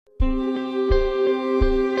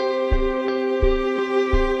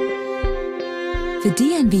For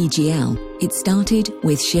DNV GL, it started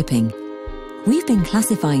with shipping. We've been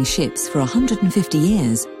classifying ships for 150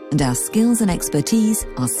 years, and our skills and expertise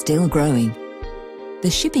are still growing.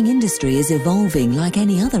 The shipping industry is evolving like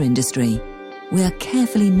any other industry. We are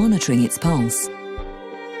carefully monitoring its pulse.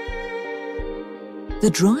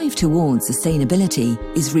 The drive towards sustainability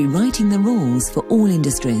is rewriting the rules for all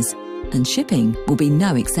industries, and shipping will be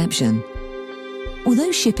no exception.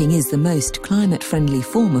 Although shipping is the most climate-friendly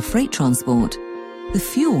form of freight transport, the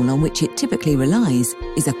fuel on which it typically relies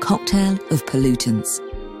is a cocktail of pollutants.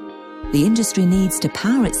 The industry needs to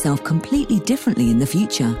power itself completely differently in the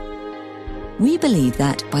future. We believe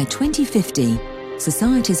that by 2050,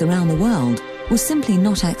 societies around the world will simply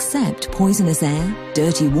not accept poisonous air,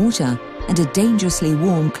 dirty water, and a dangerously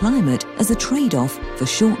warm climate as a trade-off for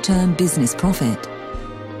short-term business profit.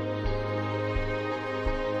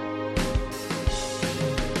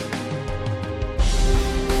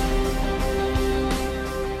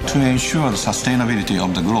 To ensure the sustainability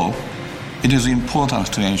of the globe, it is important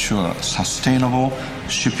to ensure sustainable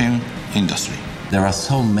shipping industry. There are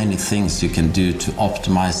so many things you can do to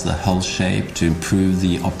optimize the hull shape, to improve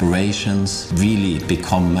the operations, really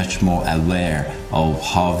become much more aware of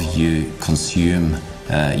how you consume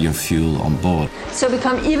your fuel on board. So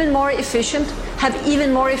become even more efficient, have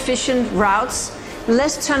even more efficient routes,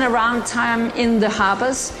 less turnaround time in the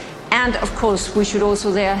harbors, and of course we should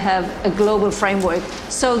also there have a global framework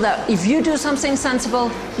so that if you do something sensible,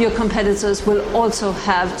 your competitors will also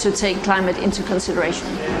have to take climate into consideration.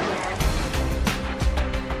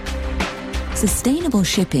 Sustainable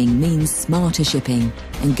shipping means smarter shipping,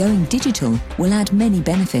 and going digital will add many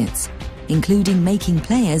benefits, including making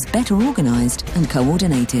players better organized and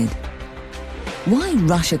coordinated. Why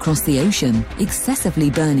rush across the ocean, excessively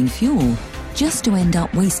burning fuel, just to end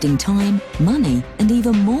up wasting time, money, and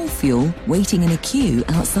even more fuel waiting in a queue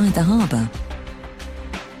outside the harbour?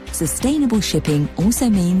 Sustainable shipping also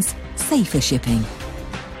means safer shipping.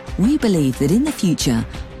 We believe that in the future,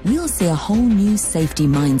 we'll see a whole new safety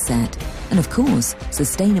mindset. And of course,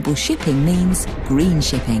 sustainable shipping means green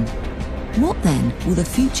shipping. What then will the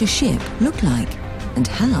future ship look like? And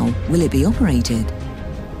how will it be operated?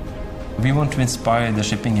 We want to inspire the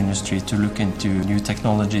shipping industry to look into new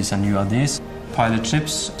technologies and new ideas. Pilot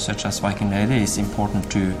ships, such as Viking Lady, is important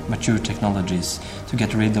to mature technologies to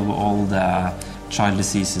get rid of all the child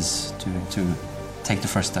diseases to take the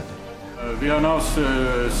first step. We are now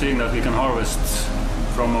seeing that we can harvest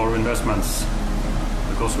from our investments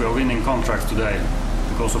because we are winning contracts today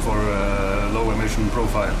because of our low emission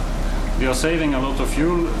profile. We are saving a lot of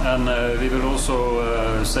fuel, and we will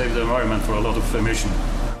also save the environment for a lot of emission.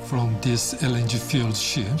 From these LNG-fueled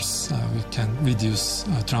ships, we can reduce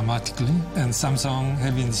dramatically. And Samsung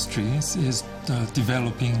Heavy Industries is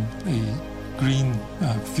developing a green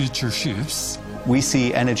future ships. We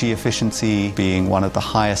see energy efficiency being one of the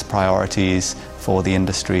highest priorities for the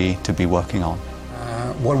industry to be working on.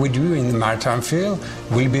 What we do in the maritime field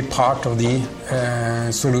will be part of the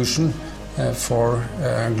solution for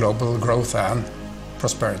global growth and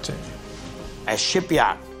prosperity. As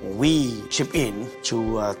shipyard, we chip in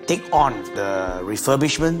to take on the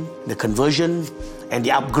refurbishment, the conversion, and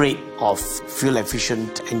the upgrade of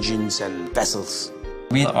fuel-efficient engines and vessels.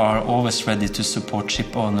 We are always ready to support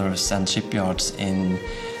ship owners and shipyards in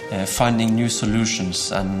finding new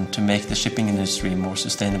solutions and to make the shipping industry more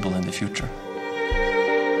sustainable in the future.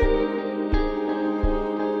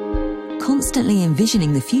 Constantly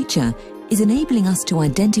envisioning the future is enabling us to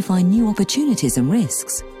identify new opportunities and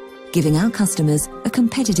risks, giving our customers a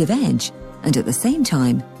competitive edge and at the same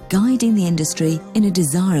time guiding the industry in a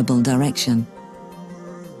desirable direction.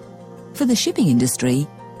 For the shipping industry,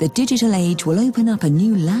 the digital age will open up a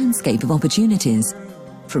new landscape of opportunities,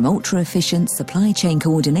 from ultra-efficient supply chain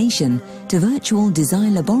coordination to virtual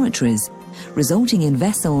design laboratories, resulting in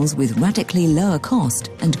vessels with radically lower cost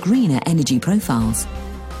and greener energy profiles.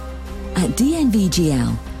 At DNV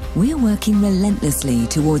GL, we're working relentlessly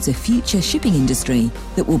towards a future shipping industry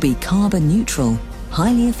that will be carbon neutral,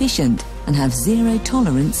 highly efficient, and have zero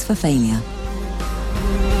tolerance for failure.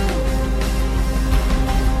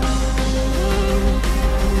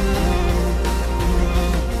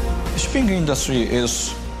 The shipping industry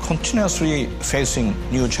is continuously facing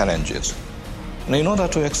new challenges. And in order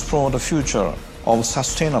to explore the future of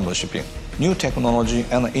sustainable shipping, new technology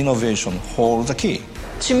and innovation hold the key.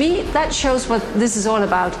 To me, that shows what this is all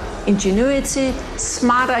about. Ingenuity,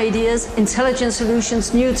 smart ideas, intelligent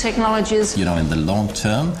solutions, new technologies. In the long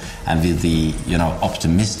term and with the,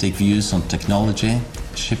 optimistic views on technology,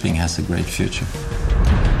 shipping has a great future.